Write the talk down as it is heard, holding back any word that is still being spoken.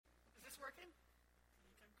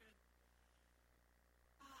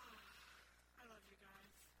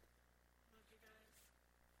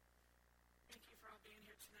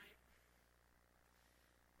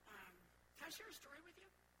I share a story with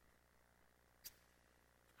you?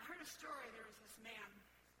 I heard a story. There was this man,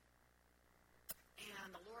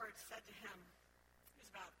 and the Lord said to him, he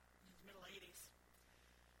was about in his middle 80s,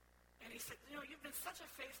 and he said, you've been such a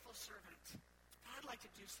faithful servant. I'd like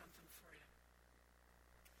to do something for you.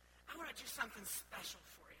 I want to do something special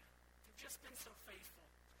for you. You've just been so faithful.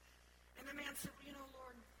 And the man said,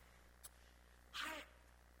 Lord, I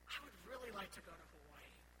would really like to go to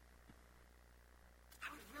Hawaii.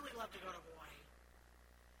 I would really love to go to Hawaii.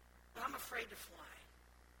 But I'm afraid to fly.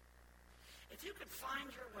 If you could find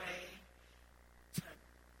your way to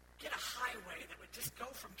get a highway that would just go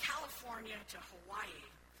from California to Hawaii,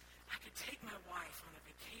 I could take my wife on a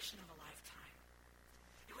vacation of a lifetime.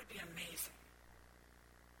 It would be amazing.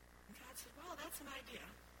 And God said, well, that's an idea.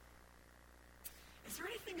 Is there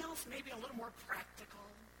anything else maybe a little more practical,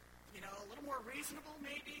 a little more reasonable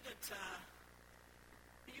maybe that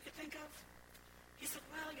you could think of? He said,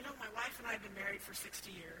 well, my wife and I have been married for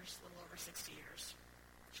 60 years, a little over 60 years.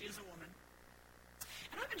 She is a woman.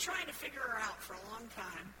 And I've been trying to figure her out for a long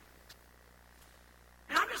time.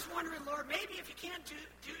 And I'm just wondering, Lord, maybe if you can't do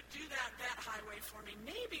that highway for me,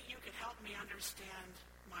 maybe you could help me understand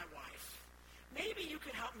my wife. Maybe you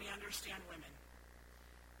could help me understand women.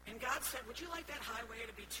 And God said, would you like that highway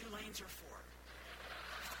to be 2 lanes or 4?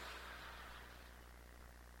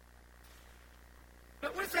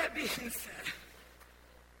 But with that being said,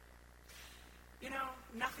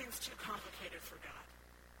 nothing's too complicated for God.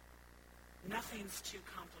 Nothing's too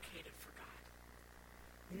complicated for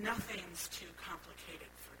God. Nothing's too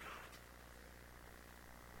complicated for God.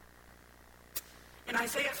 In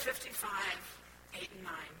Isaiah 55, 8 and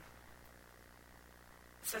 9,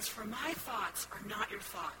 it says, for my thoughts are not your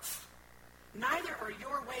thoughts, neither are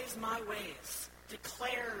your ways my ways,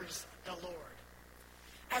 declares the Lord.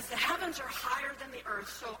 As the heavens are higher than the earth,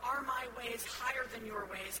 so are my ways higher than your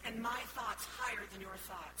ways, and my thoughts higher than your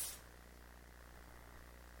thoughts.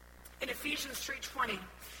 In Ephesians 3:20,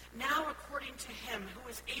 now according to him who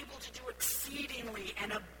is able to do exceedingly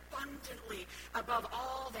and abundantly above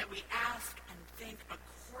all that we ask and think,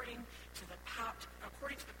 according to the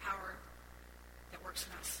power that works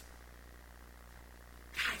in us.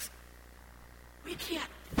 Guys, we can't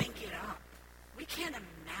think it up. We can't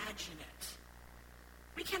imagine it.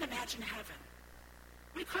 We can't imagine heaven.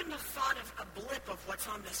 We couldn't have thought of a blip of what's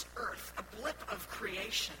on this earth, a blip of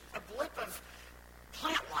creation, a blip of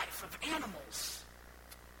plant life, of animals,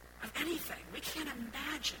 of anything. We can't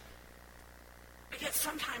imagine. But yet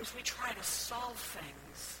sometimes we try to solve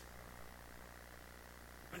things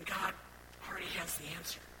when God already has the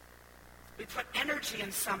answer. We put energy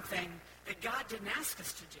in something that God didn't ask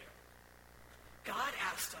us to do. God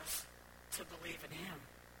asked us to believe in him.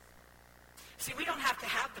 See, we don't have to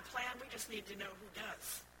have the plan. We just need to know who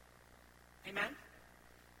does. Amen?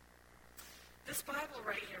 This Bible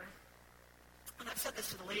right here, and I've said this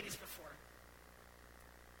to the ladies before,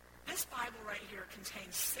 this Bible right here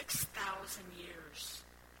contains 6,000 years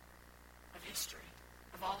of history,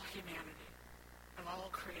 of all humanity, of all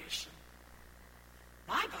creation.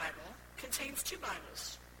 My Bible contains 2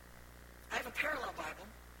 Bibles. I have a parallel Bible.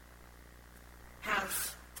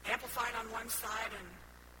 Has Amplified on one side and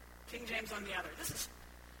King James on the other. This is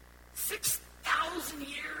 6,000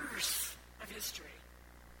 years of history.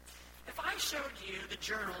 If I showed you the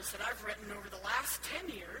journals that I've written over the last 10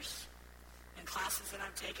 years in classes that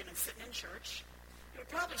I've taken and sitting in church, it would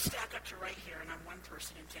probably stack up to right here, and I'm one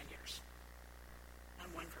person in 10 years.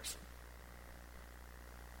 I'm one person.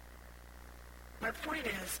 My point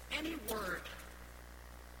is, any word,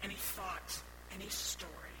 any thought, any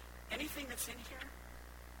story, anything that's in here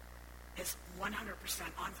is 100%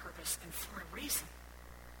 on purpose and for a reason.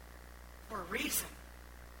 For a reason.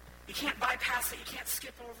 You can't bypass it. You can't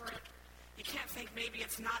skip over it. You can't think maybe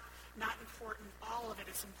it's not important. All of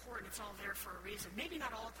it is important. It's all there for a reason. Maybe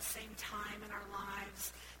not all at the same time in our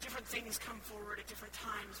lives. Different things come forward at different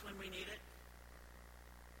times when we need it.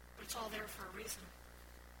 But it's all there for a reason.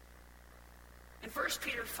 In 1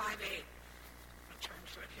 Peter 5:8, I'll turn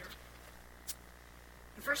to it here.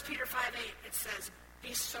 In 1 Peter 5:8, it says,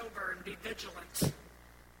 be sober and be vigilant,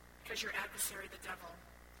 because your adversary, the devil,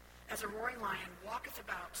 as a roaring lion, walketh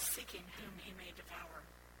about, seeking whom he may devour.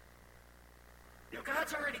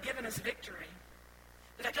 God's already given us victory,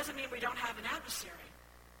 but that doesn't mean we don't have an adversary.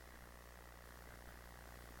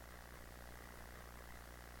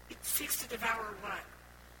 It seeks to devour what?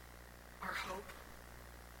 Our hope,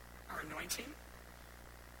 our anointing,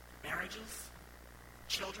 marriages,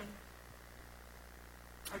 children,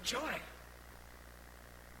 our joy,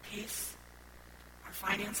 peace, our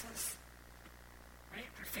finances, right?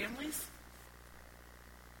 Our families.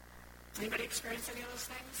 Anybody experience any of those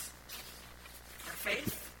things? Our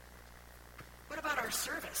faith? What about our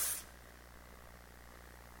service?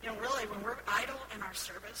 Really, when we're idle in our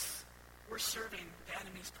service, we're serving the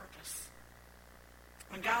enemy's purpose.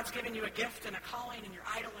 When God's given you a gift and a calling and you're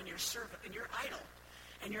idle in your service, and you're idle,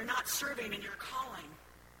 and you're not serving in your calling,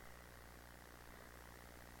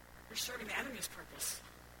 you're serving the enemy's purpose.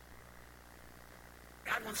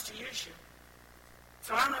 God wants to use you.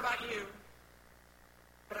 So I don't know about you,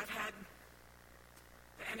 but I've had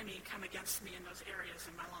the enemy come against me in those areas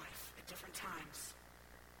in my life at different times.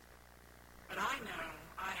 But I know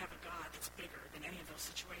I have a God that's bigger than any of those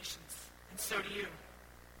situations. And so do you.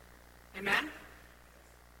 Amen?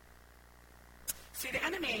 See, the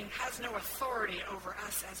enemy has no authority over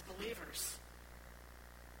us as believers.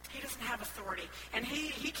 He doesn't have authority. And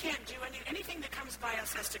he can't do anything that comes by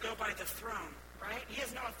us has to go by the throne, right? He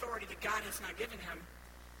has no authority that God has not given him.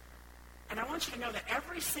 And I want you to know that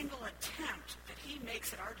every single attempt that he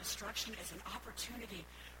makes at our destruction is an opportunity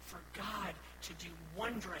for God to do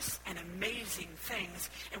wondrous and amazing things.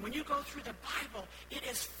 And when you go through the Bible, it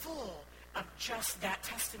is full of just that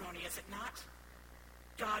testimony, is it not?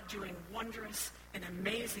 God doing wondrous and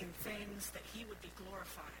amazing things that he would be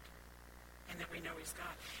glorified and that we know he's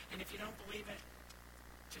God. And if you don't believe it,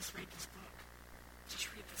 just read this book. Just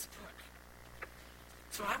read this book.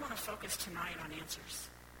 So I want to focus tonight on answers.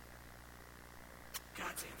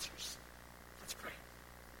 God's answers. Let's pray.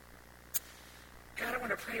 God, I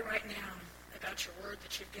want to pray right now about your word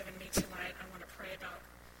that you've given me tonight. I want to pray about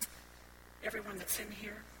everyone that's in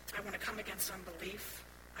here. I want to come against unbelief.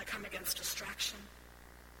 I come against distraction.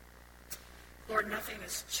 Lord, nothing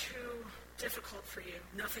is too difficult for you.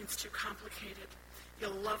 Nothing's too complicated.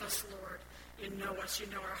 You'll love us, Lord. You know us. You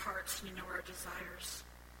know our hearts. You know our desires.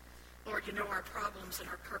 Lord, you know our problems and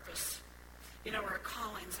our purpose. You know our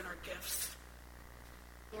callings and our gifts.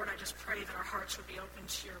 Lord, I just pray that our hearts would be open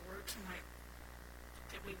to your word tonight,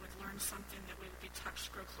 that we would learn something, that we would be touched,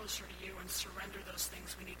 grow closer to you, and surrender those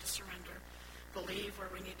things we need to surrender, believe where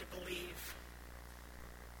we need to believe,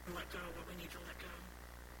 and let go what we need to let go.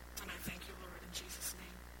 And I thank you, Lord, in Jesus'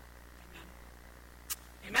 name. Amen.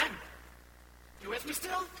 Amen. You with me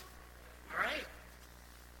still? All right.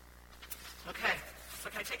 Okay. So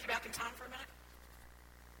can I take you back in time for a minute?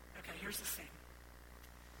 Okay, here's the scene.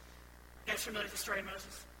 You guys familiar with the story of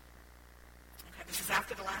Moses? Okay, this is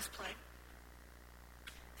after the last plague.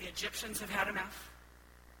 The Egyptians have had enough.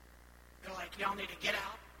 They're like, y'all need to get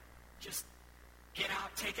out. Just get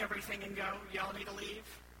out, take everything and go. Y'all need to leave.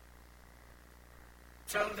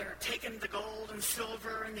 So they're taking the gold and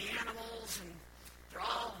silver and the animals, and they're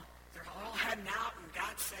all heading out. And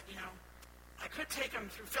God said, I could take them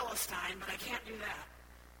through Philistine, but I can't do that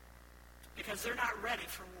because they're not ready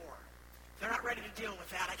for war. They're not ready to deal with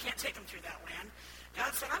that. I can't take them through that land.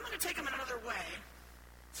 God said, I'm going to take them another way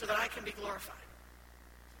so that I can be glorified.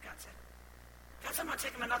 God said, I'm going to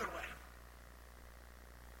take them another way.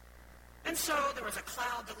 And so there was a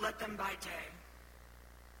cloud that led them by day.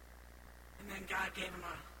 And then God gave them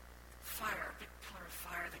a fire, a big pillar of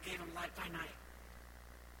fire that gave them light by night.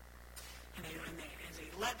 And as he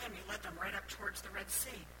led them right up towards the Red Sea.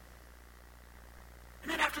 And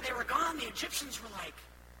then after they were gone, the Egyptians were like,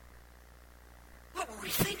 what were we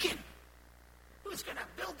thinking? Who's going to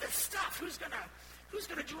build this stuff? Who's going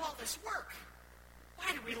to do all this work?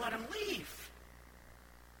 Why did we let them leave?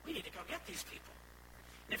 We need to go get these people.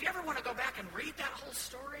 And if you ever want to go back and read that whole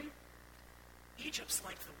story, Egypt's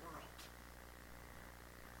like the world.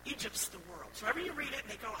 Egypt's the world. So whenever you read it and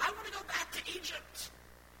they go, I want to go back to Egypt.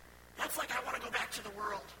 That's like I want to go back to the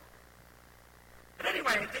world. But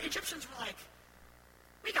anyway, the Egyptians were like,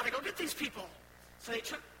 we got to go get these people. So they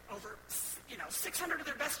took over 600 of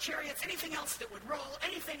their best chariots, anything else that would roll,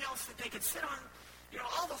 anything else that they could sit on,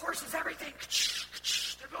 all the horses, everything.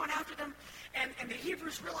 They're going after them. And the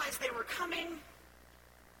Hebrews realized they were coming,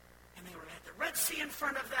 and they were at the Red Sea in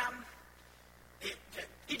front of them,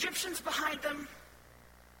 the Egyptians behind them.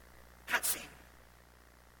 Cutscene.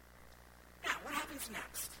 Now, what happens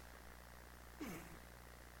next?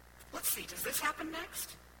 Let's see, does this happen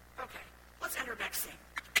next? Okay, let's enter next scene.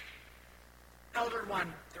 Elder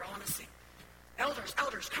 1, they're all in a scene. Elders,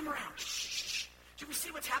 come around. Shh. Do we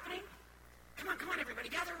see what's happening? Come on, everybody,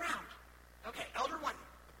 gather around. Okay, Elder 1.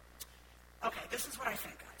 Okay, this is what I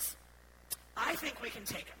think, guys. I think we can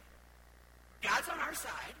take him. God's on our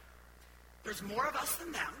side. There's more of us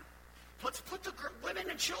than them. Let's put the women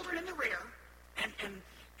and children in the rear, and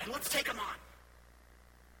let's take them on.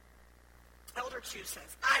 Elder 2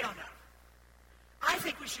 says, I don't know. I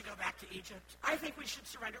think we should go back to Egypt. I think we should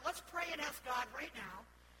surrender. Let's pray and ask God right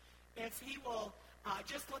now if he will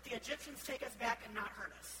just let the Egyptians take us back and not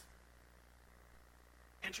hurt us.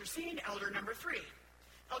 Enter scene, elder number 3.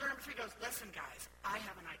 Elder number 3 goes, listen, guys, I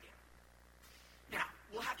have an idea. Now,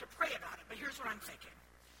 we'll have to pray about it, but here's what I'm thinking.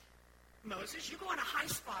 Moses, you go on a high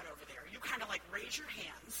spot over there. You kind of like raise your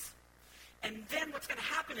hands. And then what's going to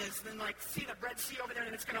happen is then like see the Red Sea over there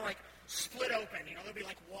and it's going to like split open. You know, there'll be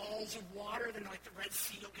like walls of water. Then like the Red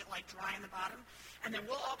Sea will get like dry in the bottom. And then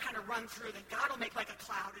we'll all kind of run through. Then God will make like a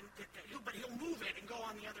cloud, but he'll move it and go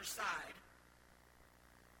on the other side.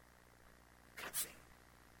 Cutscene.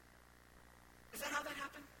 Is that how that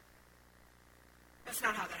happened? That's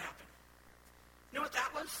not how that happened. You know what that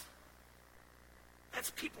was? That's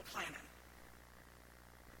people planning.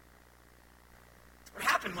 What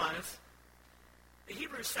happened was, the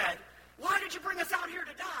Hebrews said, why did you bring us out here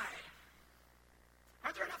to die?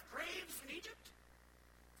 Aren't there enough graves in Egypt?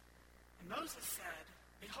 And Moses said,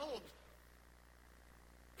 behold,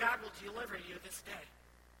 God will deliver you this day.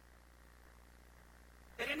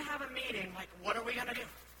 They didn't have a meeting like, what are we going to do?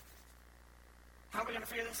 How are we going to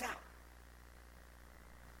figure this out?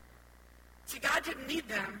 See, God didn't need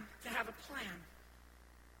them to have a plan.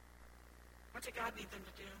 What did God need them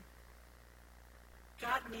to do?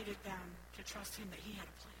 God needed them to trust him that he had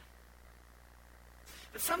a plan.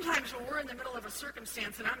 But sometimes when we're in the middle of a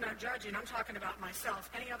circumstance, and I'm not judging, I'm talking about myself,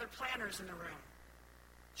 any other planners in the room?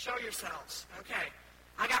 Show yourselves. Okay.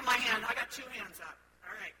 I got my hand. I got 2 hands up.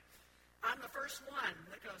 All right. I'm the first one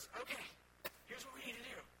that goes, okay, here's what we need to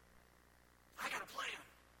do. I got a plan.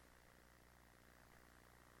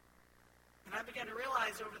 And I began to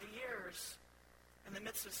realize over the years, in the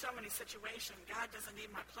midst of so many situations, God doesn't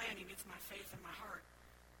need my plan. He needs my faith and my heart.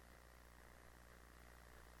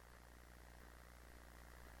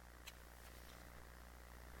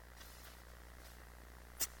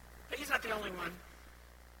 But he's not the only one.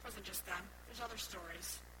 It wasn't just them. There's other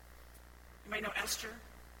stories. You may know Esther,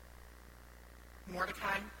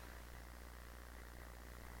 Mordecai.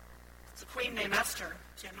 It's a queen named Esther.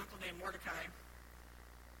 She had an uncle named Mordecai.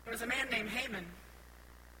 There was a man named Haman.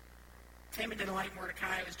 Haman didn't like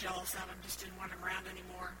Mordecai. He was jealous of him, just didn't want him around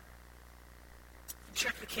anymore. He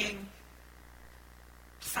tricked the king,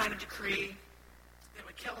 signed a decree that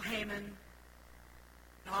would kill Haman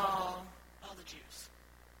and all the Jews.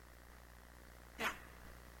 Now,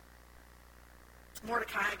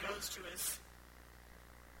 Mordecai goes to his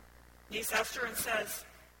niece Esther and says,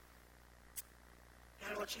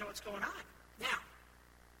 gotta let you know what's going on. Now,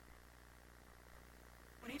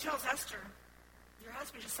 when he tells Esther, your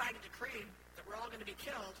husband just signed a decree that we're all going to be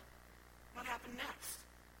killed, what happened next?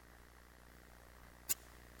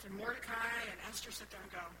 Did Mordecai and Esther sit there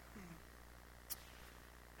and go,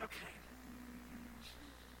 okay.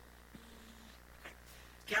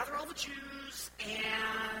 Gather all the Jews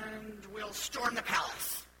and we'll storm the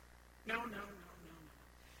palace. No.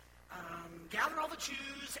 Gather all the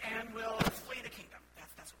Jews and we'll flee the kingdom.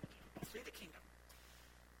 That's what we'll do. We'll flee the kingdom.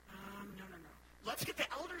 No. Let's get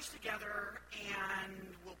the elders together and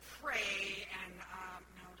we'll pray and,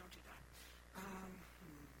 no, don't do that.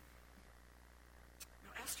 No,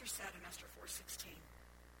 Esther said in Esther 4:16,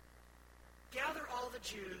 gather all the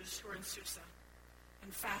Jews who are in Susa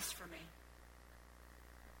and fast for me.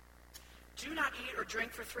 Do not eat or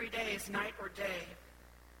drink for 3 days, night or day,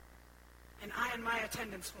 and I and my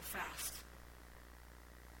attendants will fast.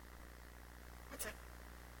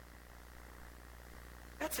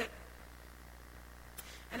 That's it.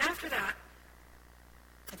 And after that,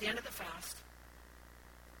 at the end of the fast,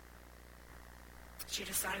 she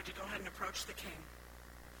decided to go ahead and approach the king.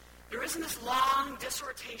 There isn't this long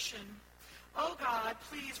dissertation. Oh God,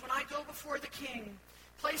 please, when I go before the king,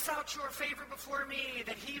 place out your favor before me,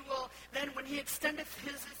 that he will, then when he extendeth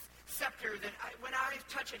his scepter, that when I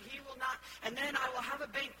touch it, he will not, and then I will have a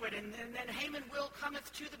banquet, and then Haman will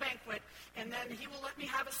cometh to the banquet, and then he will let me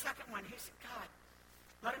have a second one. He said, God,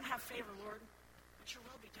 let him have favor, Lord. Let your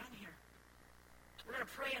will be done here. We're going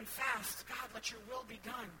to pray and fast. God, let your will be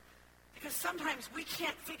done. Because sometimes we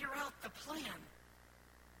can't figure out the plan.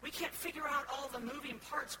 We can't figure out all the moving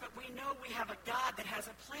parts, but we know we have a God that has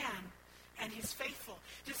a plan, and he's faithful.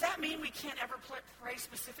 Does that mean we can't ever pray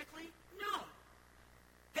specifically? No.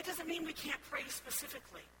 That doesn't mean we can't pray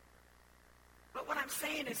specifically. But what I'm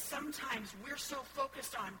saying is sometimes we're so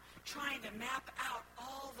focused on trying to map out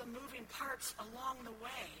all the moving parts along the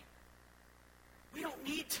way. We don't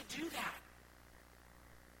need to do that.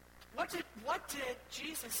 What did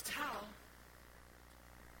Jesus tell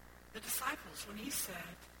the disciples when he said,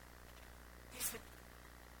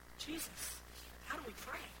 Jesus, how do we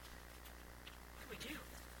pray? What do we do?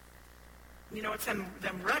 You know, it's them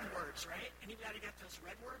red words, right? Anybody got those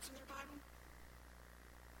red words in their Bible?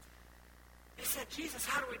 They said, Jesus,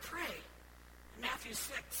 how do we pray? In Matthew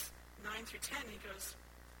 6, 9 through 10, he goes,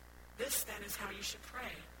 This then is how you should pray.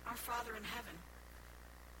 Our Father in heaven,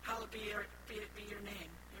 hallowed be your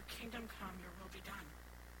name. Your kingdom come, your will be done,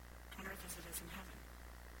 on earth as it is in heaven.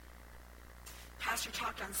 Pastor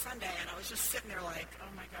talked on Sunday, and I was just sitting there like, oh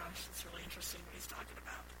my gosh, that's really interesting what he's talking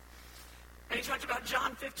about. And he talked about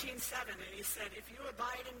John 15:7, and he said, if you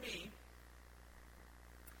abide in me,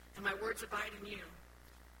 and my words abide in you,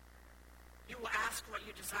 you will ask what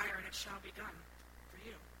you desire, and it shall be done for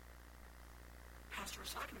you. Pastor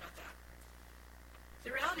was talking about that.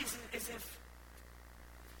 The reality is if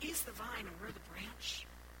he's the vine and we're the branch,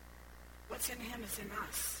 what's in him is in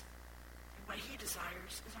us. And what he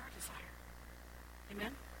desires is our desire.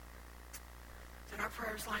 Amen? Then our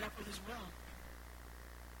prayers line up with his will.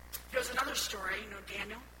 There's another story,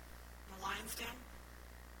 Daniel, in the lion's den.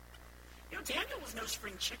 Daniel was no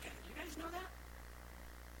spring chicken. You guys know that?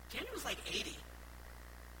 Daniel was like 80.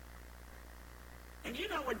 And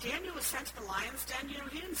when Daniel was sent to the lion's den,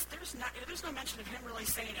 there's no mention of him really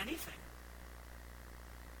saying anything.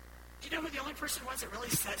 Do you know who the only person was that really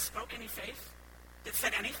spoke any faith? That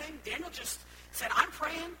said anything? Daniel just said, I'm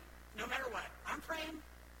praying no matter what. I'm praying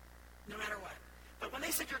no matter what. But when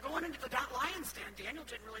they said, you're going into the lion's den, Daniel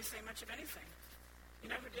didn't really say much of anything. You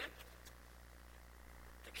know who did?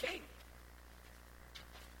 The king.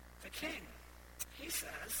 The king. He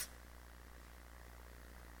says,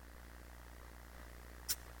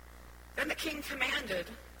 then the king commanded,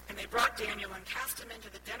 and they brought Daniel and cast him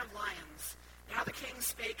into the den of lions. Now the king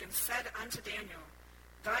spake and said unto Daniel,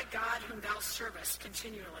 thy God whom thou servest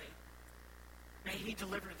continually, may he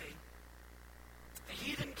deliver thee. The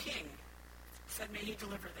heathen king said, may he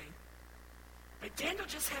deliver thee. But Daniel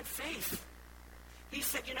just had faith. He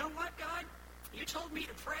said, you know what, God? You told me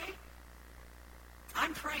to pray.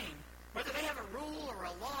 I'm praying. Whether they have a rule or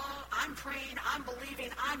a law, I'm praying, I'm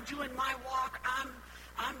believing, I'm doing my walk,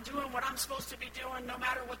 I'm doing what I'm supposed to be doing, no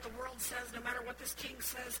matter what the world says, no matter what this king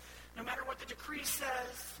says, no matter what the decree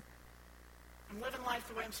says. I'm living life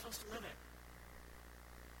the way I'm supposed to live it.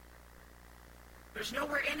 There's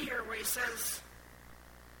nowhere in here where he says,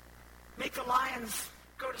 make the lions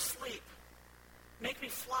go to sleep. Make me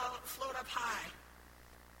float up high.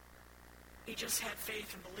 He just had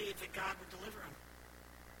faith and believed that God would deliver him.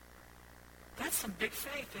 That's some big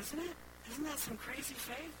faith, isn't it? Isn't that some crazy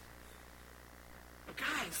faith? But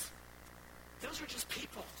guys, those are just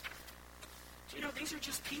people. Do you know these are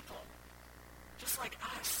just people? Just like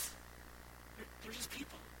us. They're just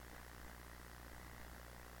people.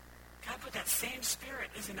 God put that same spirit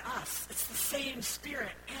is in us. It's the same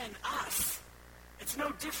spirit in us. It's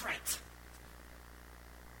no different.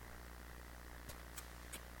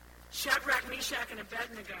 Shadrach, Meshach, and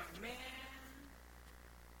Abednego. Man.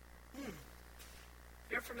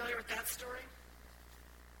 You're familiar with that story?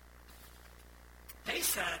 They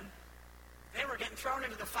said they were getting thrown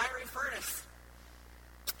into the fiery furnace.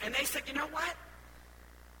 And they said, you know what?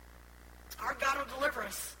 Our God will deliver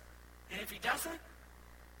us. And if he doesn't,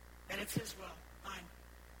 then it's his will. Fine.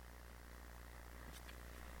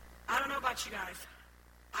 I don't know about you guys.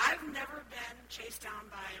 I've never been chased down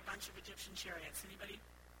by a bunch of Egyptian chariots. Anybody?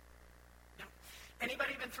 No.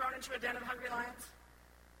 Anybody been thrown into a den of hungry lions?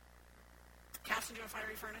 Cast into a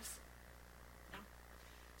fiery furnace? No.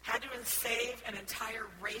 Had to save an entire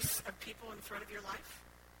race of people in the threat of your life?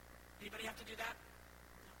 Anybody have to do that?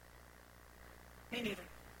 No. Me neither.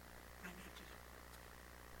 I didn't have to do it.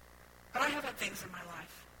 But I have had things in my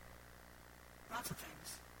life. Lots of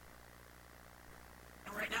things.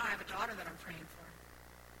 And right now I have a daughter that I'm praying for.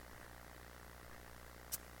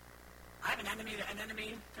 I have an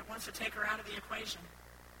enemy that wants to take her out of the equation.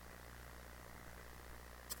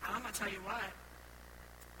 And I'm going to tell you what,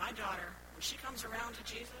 my daughter, when she comes around to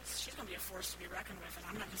Jesus, she's going to be a force to be reckoned with. And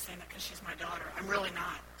I'm not just saying that because she's my daughter. I'm really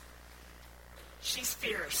not. She's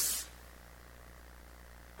fierce.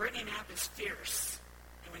 Brittany Knapp is fierce.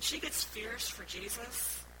 And when she gets fierce for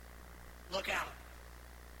Jesus, look out.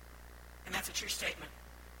 And that's a true statement.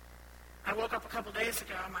 I woke up a couple days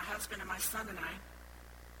ago, my husband and my son and I,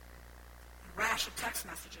 a rash of text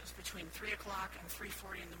messages between 3 o'clock and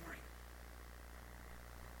 3:40 in the morning.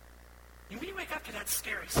 And when you wake up to that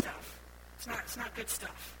scary stuff, it's not good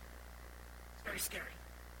stuff. It's very scary.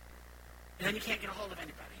 And then you can't get a hold of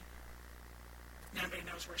anybody. Nobody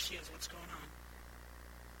knows where she is, what's going on.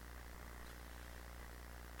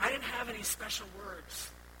 I didn't have any special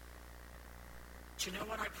words. But you know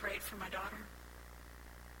what I prayed for my daughter?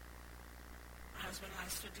 My husband and I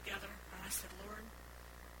stood together, and I said, Lord,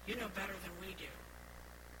 you know better than we do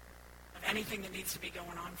of anything that needs to be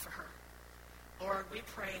going on for her. Lord, we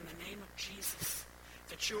pray in the name of Jesus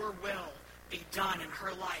that your will be done in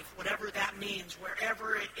her life, whatever that means,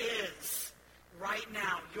 wherever it is. right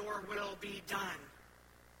now, your will be done.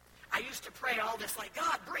 I used to pray all this like,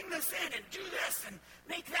 God, bring this in and do this and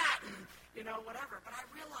make that and, whatever. But I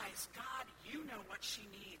realized, God, you know what she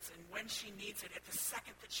needs and when she needs it, at the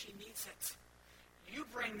second that she needs it. You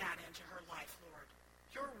bring that into her life, Lord.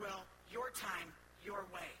 Your will, your time, your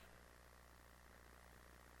way.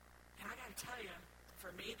 And I got to tell you,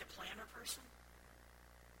 for me, the planner person,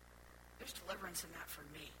 there's deliverance in that for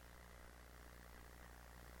me.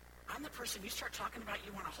 I'm the person, you start talking about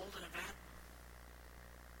you want to hold an event,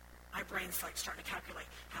 my brain's like starting to calculate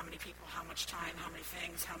how many people, how much time, how many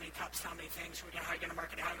things, how many cups, how many things, how are you going to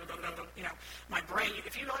market it, my brain,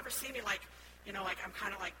 if you ever see me like I'm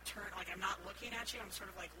kind of like like I'm not looking at you, I'm sort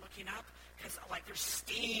of like looking up because like there's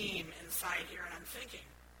steam inside here and I'm thinking.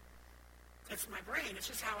 It's my brain, it's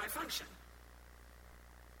just how I function.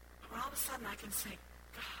 But when all of a sudden I can say,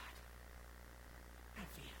 God, I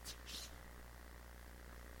have the answers.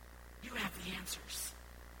 You have the answers.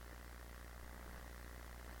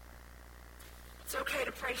 It's okay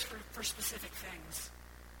to pray for specific things.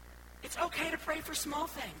 It's okay to pray for small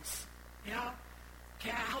things.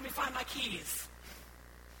 Can I help me find my keys?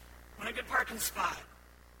 Want a good parking spot?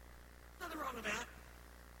 Nothing wrong with that.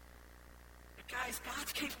 But guys,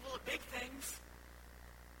 God's capable of big things.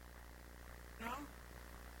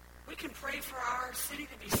 We can pray for our city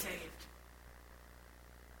to be saved.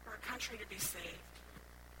 For our country to be saved.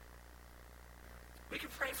 We can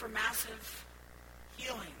pray for massive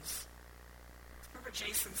healings. Remember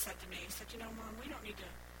Jason said to me, he said, Mom, we don't need to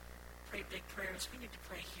pray big prayers. We need to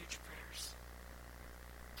pray huge prayers.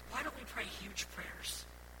 Why don't we pray huge prayers?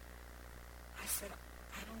 I said,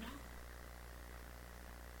 I don't know.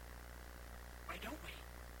 Why don't we?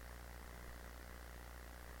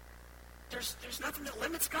 There's nothing that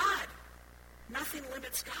limits God. Nothing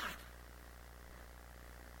limits God.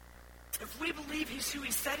 If we believe he's who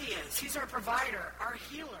he said he is, he's our provider, our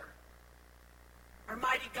healer, our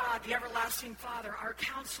mighty God, the everlasting Father, our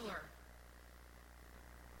counselor.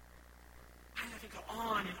 I could go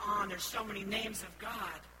on and on. There's so many names of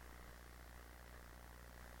God.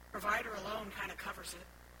 Provider alone kind of covers it,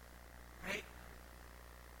 right?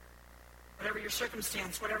 Whatever your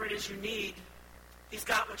circumstance, whatever it is you need, he's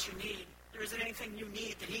got what you need. There isn't anything you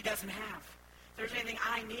need that he doesn't have. There's anything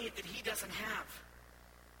I need that he doesn't have.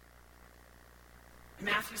 In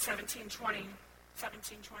Matthew 17:20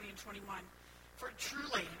 and 21, for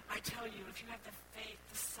truly, I tell you, if you have the faith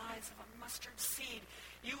the size of a mustard seed,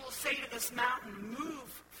 you will say to this mountain,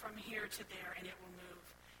 move from here to there, and it will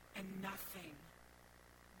move. And nothing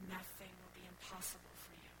will be impossible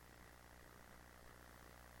for you.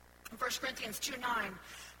 In 1 Corinthians 2:9,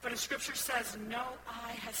 but as Scripture says, no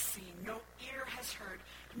eye has seen, no ear has heard,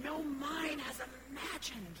 no mind has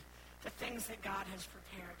imagined the things that God has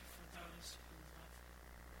prepared for those who love him.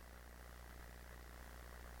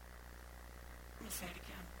 Let me say it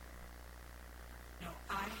again. No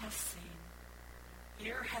eye has seen,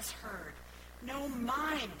 ear has heard, no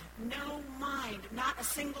mind, not a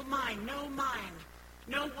single mind,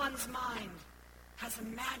 no one's mind has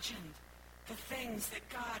imagined the things that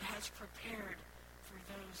God has prepared for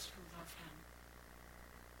those who love him.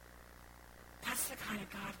 That's the kind of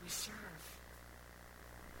God we serve.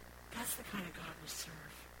 That's the kind of God we serve.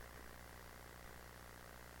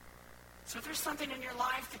 So if there's something in your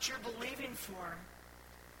life that you're believing for,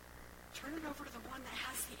 turn it over to the one that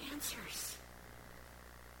has the answers.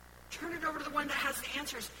 Turn it over to the one that has the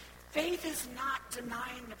answers. Faith is not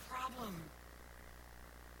denying the problem.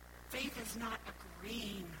 Faith is not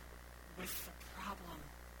agreeing with the problem.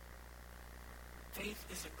 Faith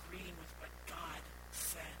is agreeing with what God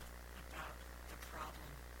said about the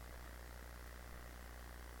problem.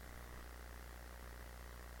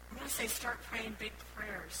 I'm going to say start praying big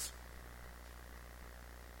prayers.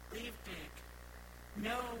 Leave big.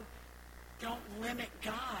 No, don't limit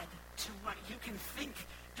God to what you can think.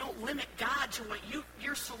 Don't limit God to what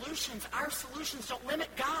your solutions, our solutions, don't limit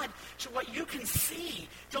God to what you can see.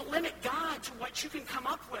 Don't limit God to what you can come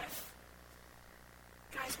up with.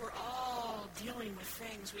 Guys, we're all dealing with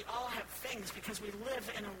things. We all have things because we live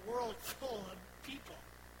in a world full of people.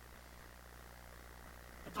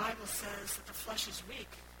 The Bible says that the flesh is weak.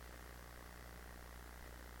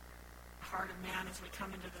 The heart of man as we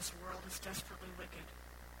come into this world is desperately wicked.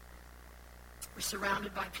 We're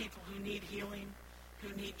surrounded by people who need healing,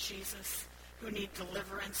 who need Jesus, who need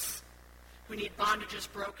deliverance, who need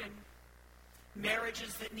bondages broken,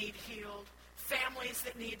 marriages that need healed, families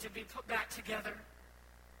that need to be put back together.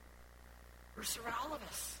 We're surrounded, all of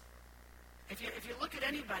us. If you look at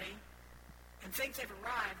anybody and think they've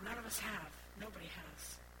arrived, none of us have. Nobody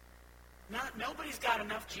has. Nobody's got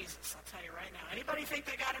enough Jesus, I'll tell you right now. Anybody think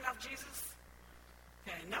they got enough Jesus?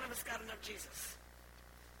 Okay, none of us got enough Jesus.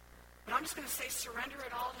 But I'm just going to say surrender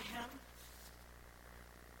it all to him.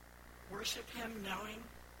 Worship him knowing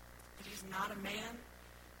that he's not a man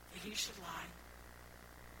that he should lie.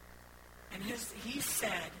 And he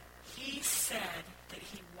said that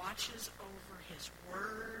he watches over his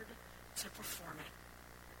word to perform it.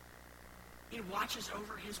 He watches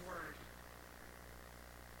over his word.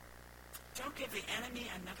 Don't give the enemy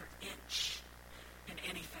another inch in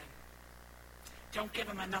anything. Don't give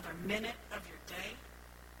him another minute of your day.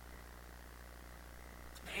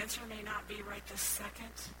 The answer may not be right this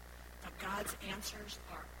second, but God's answers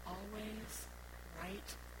are always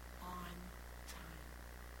right on time.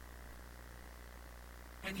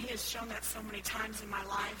 And he has shown that so many times in my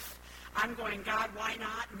life. I'm going, God, why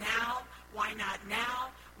not now? Why not now?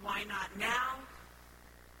 Why not now?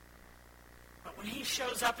 But when he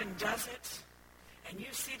shows up and does it, and you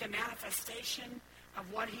see the manifestation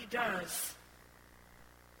of what he does,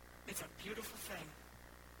 it's a beautiful thing.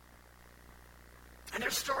 And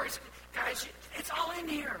there's stories, guys, it's all in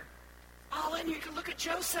here. All in here. You can look at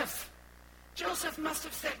Joseph. Joseph must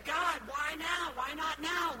have said, God, why now? Why not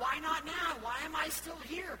now? Why not now? Why am I still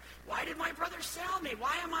here? Why did my brother sell me?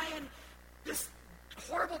 Why am I in this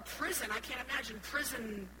horrible prison? I can't imagine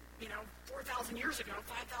prison, 4,000 years ago,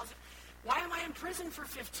 5,000. Why am I in prison for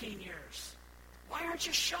 15 years? Why aren't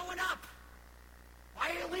you showing up? Why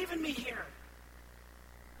are you leaving me here?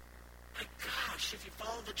 My gosh, if you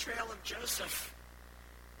follow the trail of Joseph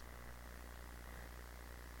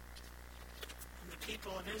and the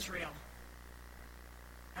people of Israel,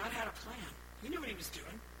 God had a plan. He knew what he was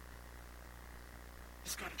doing.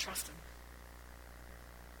 Just got to trust him.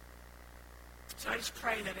 So I just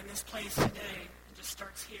pray that in this place today, it just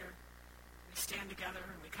starts here. We stand together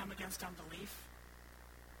and we come against unbelief.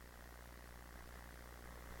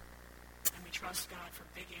 And we trust God for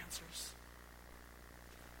big answers.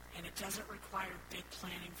 And it doesn't require big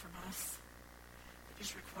planning from us. It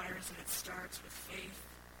just requires that it starts with faith,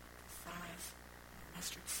 the size of a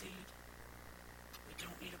mustard seed. We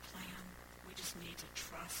don't need a plan. We just need to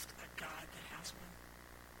trust a God that has one.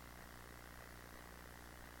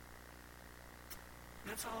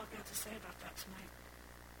 And that's all I've got to say about that tonight.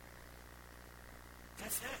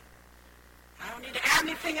 That's it. I don't need to add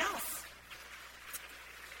anything else.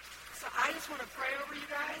 So I just want to pray over you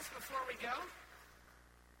guys before we go.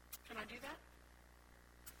 Can I do that?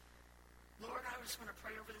 Lord, I just want to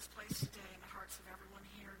pray over this place today in the hearts of everyone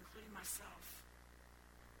here, including myself,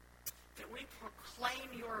 that we proclaim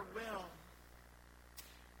your will,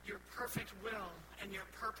 your perfect will, and your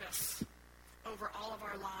purpose over all of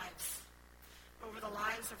our lives, over the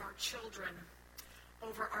lives of our children,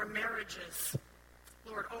 over our marriages,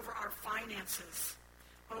 Lord, over our finances,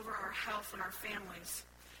 over our health and our families.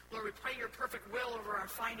 Lord, we pray your perfect will over our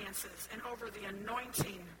finances and over the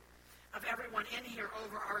anointing of everyone in here,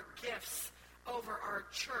 over our gifts, over our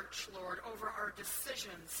church, Lord, over our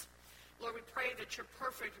decisions. Lord, we pray that your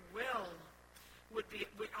perfect will would be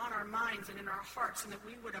on our minds and in our hearts, and that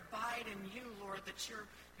we would abide in you, Lord, that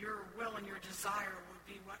your will and your desire would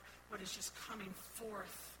be what is just coming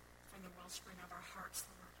forth from the wellspring of our hearts,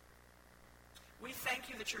 Lord. We thank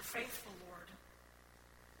you that you're faithful, Lord.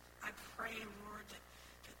 I pray, Lord, that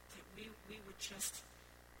we would just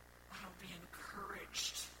be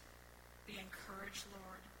encouraged. Be encouraged,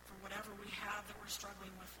 Lord, for whatever we have that we're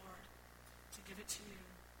struggling with, Lord, to give it to you.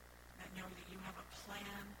 And know that you have a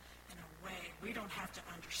plan and a way. We don't have to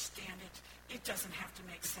understand it. It doesn't have to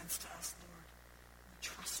make sense to us, Lord. We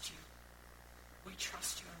trust you. We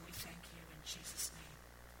trust you and we thank you in Jesus' name.